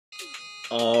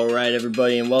Alright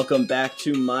everybody, and welcome back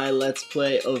to my Let's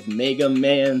Play of Mega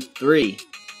Man 3.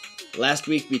 Last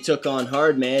week we took on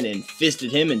Hardman and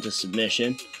fisted him into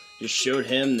submission. Just showed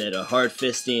him that a hard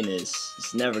fisting is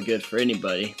never good for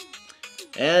anybody.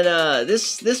 And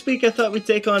this week I thought we'd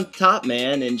take on Top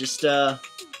Man and just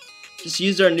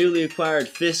use our newly acquired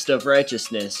Fist of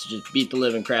Righteousness to just beat the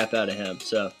living crap out of him.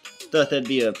 So I thought that'd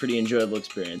be a pretty enjoyable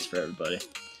experience for everybody.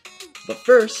 But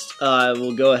first,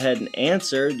 we'll go ahead and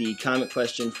answer the comment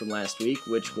question from last week,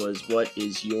 which was, what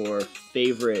is your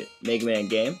favorite Mega Man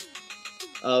game?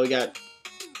 We got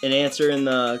an answer in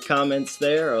the comments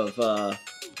there of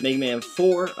Mega Man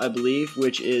 4, I believe,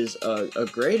 which is a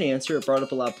great answer. It brought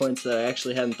up a lot of points that I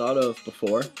actually hadn't thought of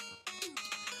before.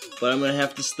 But I'm going to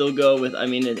have to still go with,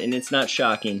 and it's not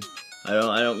shocking. I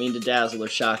don't mean to dazzle or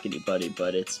shock anybody,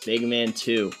 but it's Mega Man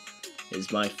 2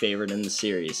 is my favorite in the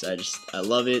series. I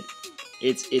love it.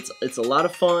 It's a lot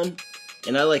of fun,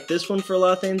 and I like this one for a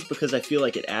lot of things because I feel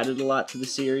like it added a lot to the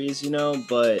series, you know,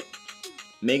 but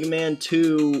Mega Man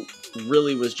 2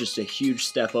 really was just a huge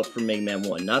step up from Mega Man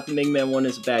 1. Not that Mega Man 1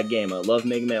 is a bad game. I love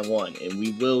Mega Man 1, and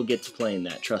we will get to playing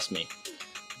that, trust me.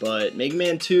 But Mega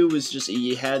Man 2 was just,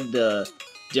 you had the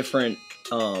different,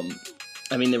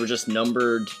 they were just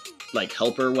numbered, like,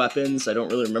 helper weapons. I don't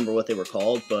really remember what they were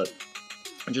called, but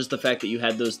just the fact that you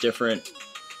had those different,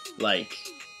 like,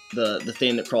 the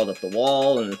thing that crawled up the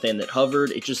wall and the thing that hovered,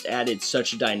 it just added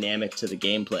such a dynamic to the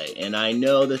gameplay. And I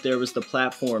know that there was the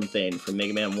platform thing from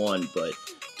Mega Man 1, but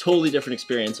totally different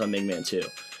experience on Mega Man 2.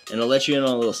 And I'll let you in on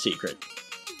a little secret.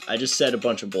 I just said a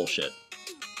bunch of bullshit.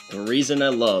 The reason I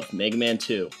love Mega Man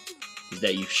 2 is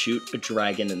that you shoot a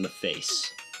dragon in the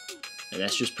face. And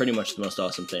that's just pretty much the most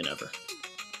awesome thing ever.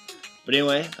 But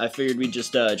anyway, I figured we'd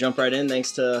just jump right in.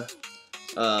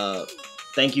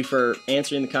 Thank you for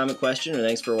answering the comment question, and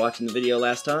thanks for watching the video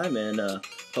last time, and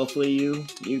hopefully you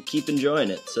keep enjoying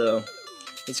it. So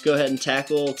let's go ahead and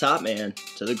tackle Top Man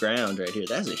to the ground right here.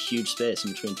 That's a huge space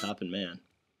in between Top and Man.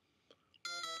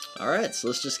 Alright, so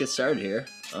let's just get started here.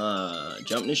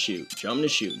 Jumping to shoot. Jumping to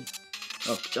shoot.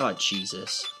 Oh, God,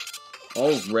 Jesus.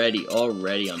 Already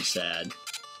I'm sad.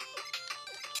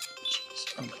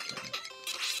 Jeez, oh my God.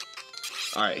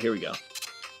 Alright, here we go.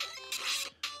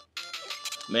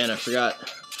 Man, I forgot.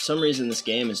 For some reason, this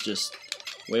game is just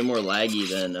way more laggy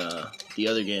than the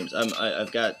other games.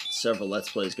 I've got several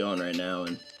Let's Plays going right now,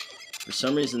 and for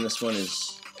some reason, this one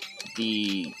is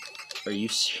the... Are you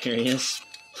serious?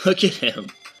 Look at him.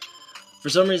 For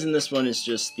some reason, this one is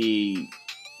just the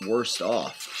worst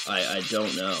off. I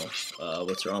don't know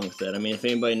what's wrong with it. I mean, if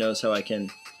anybody knows how I can...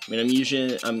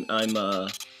 I'm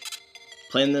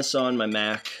playing this on my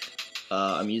Mac.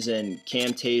 I'm using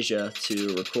Camtasia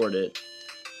to record it.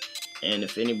 And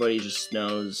if anybody just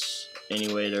knows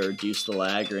any way to reduce the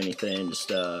lag or anything, just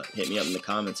hit me up in the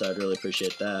comments. I'd really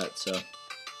appreciate that. So,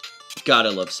 God, I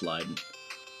love sliding.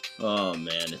 Oh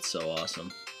man, it's so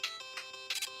awesome.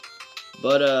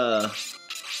 But I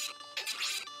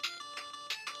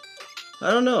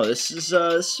don't know. This is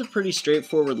a pretty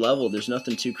straightforward level. There's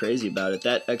nothing too crazy about it.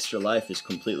 That extra life is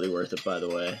completely worth it, by the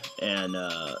way. And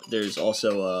there's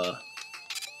also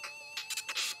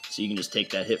so you can just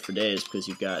take that hit for days because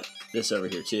you've got this over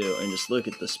here too. And just look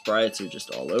at the sprites are just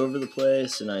all over the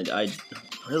place. And I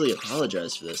really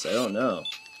apologize for this. I don't know.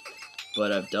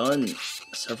 But I've done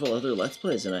several other Let's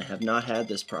Plays and I have not had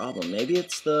this problem. Maybe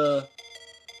it's the...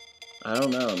 I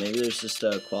don't know. Maybe there's just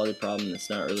a quality problem that's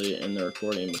not really in the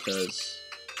recording because,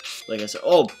 like I said...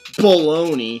 Oh,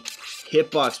 baloney!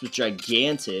 Hitbox was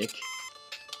gigantic.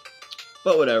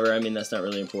 But whatever. I mean, that's not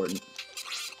really important.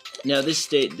 Now this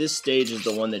stage is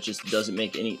the one that just doesn't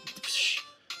make any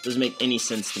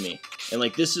sense to me. And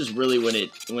like this is really when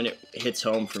it hits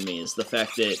home for me is the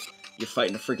fact that you're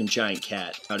fighting a freaking giant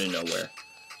cat out of nowhere.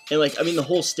 And like the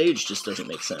whole stage just doesn't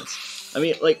make sense. I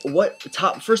mean, like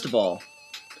first of all,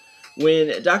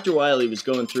 when Dr. Wily was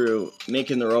going through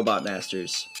making the Robot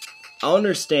Masters, I'll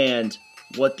understand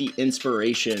what the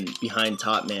inspiration behind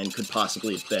Top Man could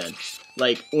possibly have been.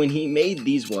 Like, when he made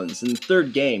these ones, in the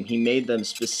third game, he made them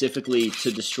specifically to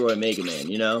destroy Mega Man,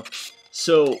 you know?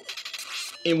 So,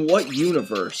 in what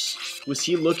universe was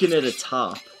he looking at a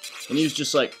Top, and he was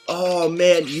just like, oh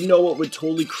man, you know what would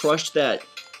totally crush that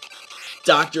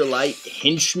Dr. Light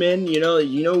henchman? You know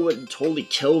what would totally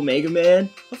kill Mega Man?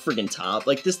 A friggin' Top.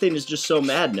 Like, this thing is just so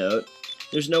mad note.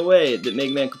 There's no way that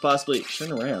Mega Man could possibly...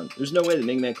 Turn around. There's no way that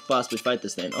Mega Man could possibly fight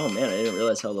this thing. Oh man, I didn't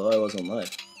realize how low I was on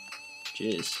life.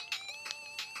 Jeez.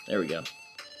 There we go.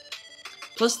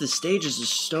 Plus, the stage is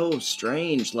just so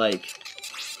strange. Like,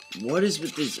 what is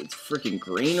with this? It's freaking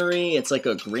greenery. It's like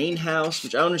a greenhouse,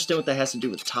 which I don't understand what that has to do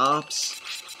with tops.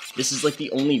 this is like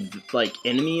the only like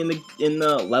enemy in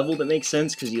the level that makes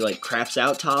sense because he like craps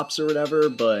out tops or whatever,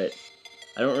 but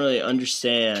I don't really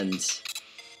understand.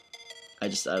 I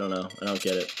don't know. I don't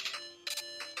get it.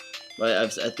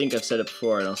 But I think I've said it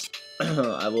before, and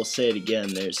I will say it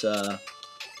again. There's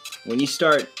when you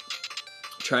start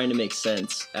trying to make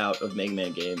sense out of Mega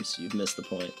Man games, you've missed the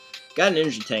point. Got an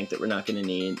energy tank that we're not going to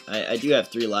need. I do have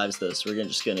 3 lives though, so we're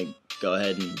just going to go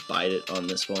ahead and bite it on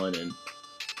this one and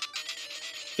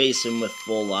face him with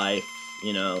full life,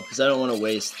 you know, because I don't want to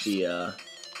waste the,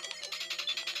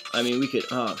 I mean, we could,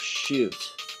 oh, shoot.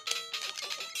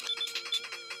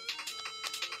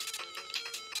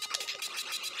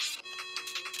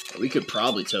 We could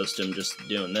probably toast him just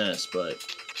doing this, but,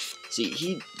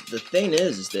 see, the thing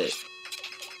is that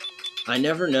I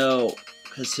never know,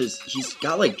 because he's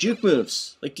got, like, juke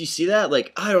moves. Like, do you see that?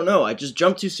 Like, I don't know, I just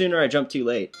jumped too soon or I jumped too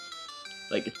late.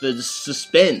 Like, the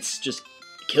suspense just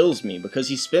kills me, because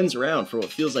he spins around for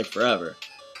what feels like forever.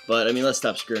 But, I mean, let's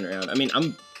stop screwing around. I mean,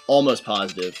 I'm almost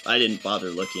positive I didn't bother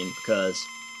looking, because,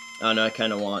 I don't know, I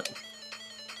kind of want...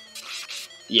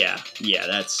 Yeah,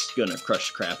 that's gonna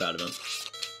crush the crap out of him.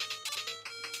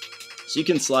 So you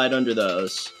can slide under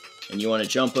those, and you want to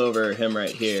jump over him right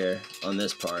here on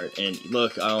this part, and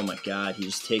look, oh my god, he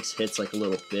just takes hits like a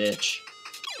little bitch.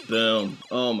 Boom.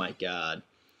 Oh my god.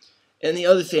 And the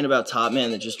other thing about Top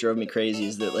Man that just drove me crazy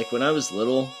is that, like, when I was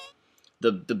little,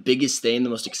 the biggest thing, the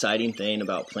most exciting thing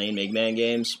about playing Mega Man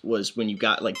games was when you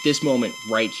got, like, this moment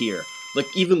right here. Like,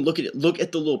 even look at it. Look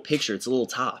at the little picture. It's a little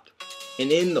top. And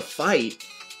in the fight...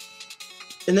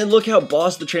 And then look how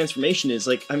boss the transformation is.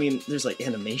 Like, I mean, there's like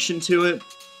animation to it.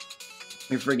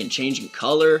 You're friggin' changing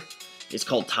color. It's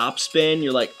called top spin.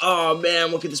 You're like, oh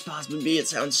man, what could this possibly be? It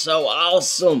sounds so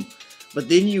awesome. But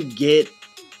then you get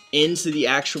into the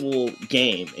actual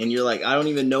game, and you're like, I don't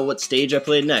even know what stage I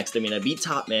played next. I mean, I beat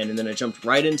Top Man, and then I jumped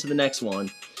right into the next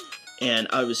one. And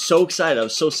I was so excited. I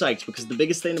was so psyched, because the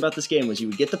biggest thing about this game was you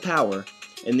would get the power,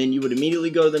 and then you would immediately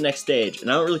go to the next stage.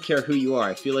 And I don't really care who you are.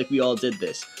 I feel like we all did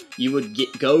this. You would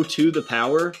go to the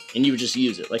power, and you would just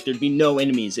use it. Like, there'd be no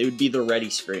enemies. It would be the ready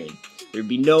screen. There'd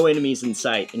be no enemies in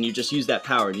sight, and you just use that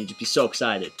power, and you'd just be so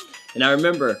excited. And I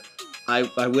remember, I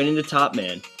went into Top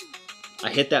Man. I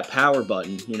hit that power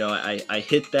button. You know, I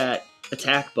hit that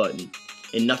attack button,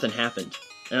 and nothing happened.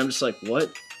 And I'm just like,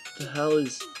 what the hell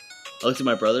is... I looked at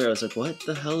my brother. I was like, what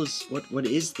the hell is... What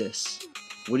is this?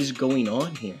 What is going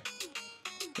on here?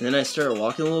 And then I started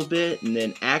walking a little bit, and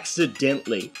then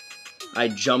accidentally, I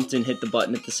jumped and hit the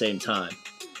button at the same time.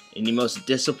 And the most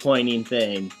disappointing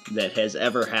thing that has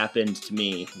ever happened to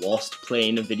me whilst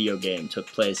playing a video game took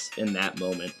place in that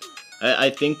moment. I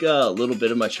think a little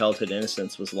bit of my childhood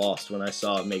innocence was lost when I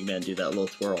saw Mega Man do that little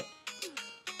twirl.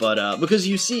 But, because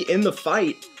you see, in the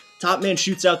fight, Top Man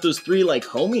shoots out those 3, like,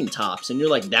 homing tops, and you're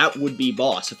like, that would be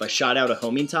boss if I shot out a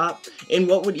homing top. And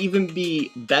what would even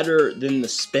be better than the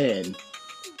spin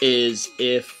is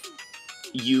if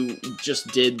you just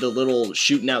did the little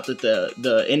shooting out that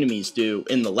the enemies do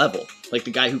in the level. Like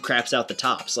the guy who craps out the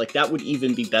tops. Like, that would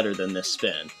even be better than this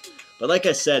spin. But like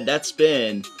I said, that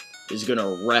spin is going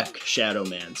to wreck Shadow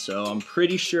Man. So I'm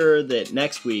pretty sure that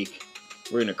next week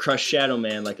we're going to crush Shadow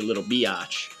Man like a little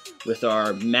biatch with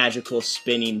our magical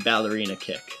spinning ballerina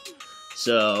kick.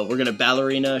 So we're going to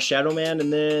ballerina Shadow Man,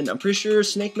 and then I'm pretty sure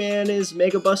Snake Man is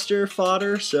Mega Buster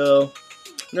fodder. So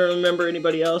I don't remember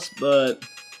anybody else, but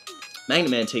Magna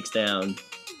Man takes down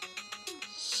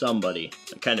somebody.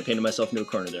 I kind of painted myself into a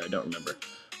corner there. I don't remember.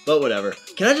 But whatever.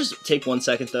 Can I just take 1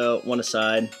 second, though? One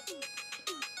aside.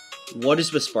 What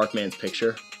is with Sparkman's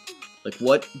picture? Like,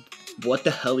 what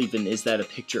the hell even is that a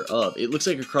picture of? It looks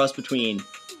like a cross between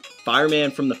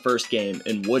Fireman from the first game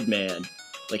and Woodman.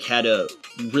 Like, had a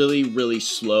really, really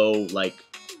slow, like,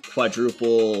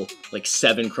 quadruple, like,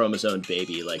 7 chromosome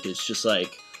baby. Like, it's just,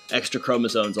 like, extra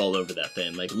chromosomes all over that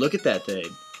thing. Like, look at that thing.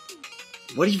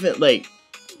 What even, like,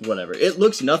 whatever. It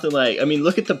looks nothing like, I mean,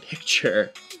 look at the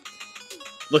picture.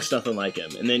 Looks nothing like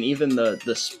him. And then even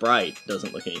the sprite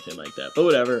doesn't look anything like that. But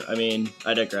whatever, I mean,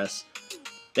 I digress.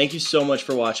 Thank you so much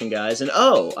for watching, guys. And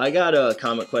oh, I got a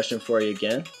comment question for you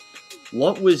again.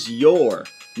 What was your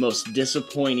most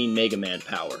disappointing Mega Man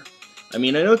power? I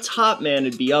mean, I know Top Man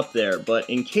would be up there, but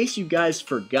in case you guys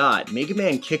forgot, Mega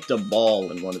Man kicked a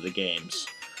ball in one of the games.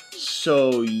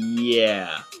 So,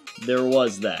 yeah, there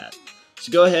was that.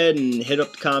 So go ahead and hit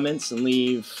up the comments and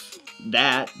leave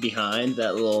that behind,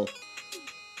 that little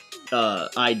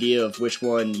idea of which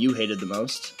one you hated the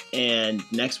most. And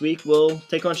next week, we'll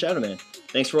take on Shadow Man.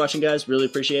 Thanks for watching, guys. Really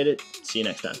appreciate it. See you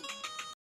next time.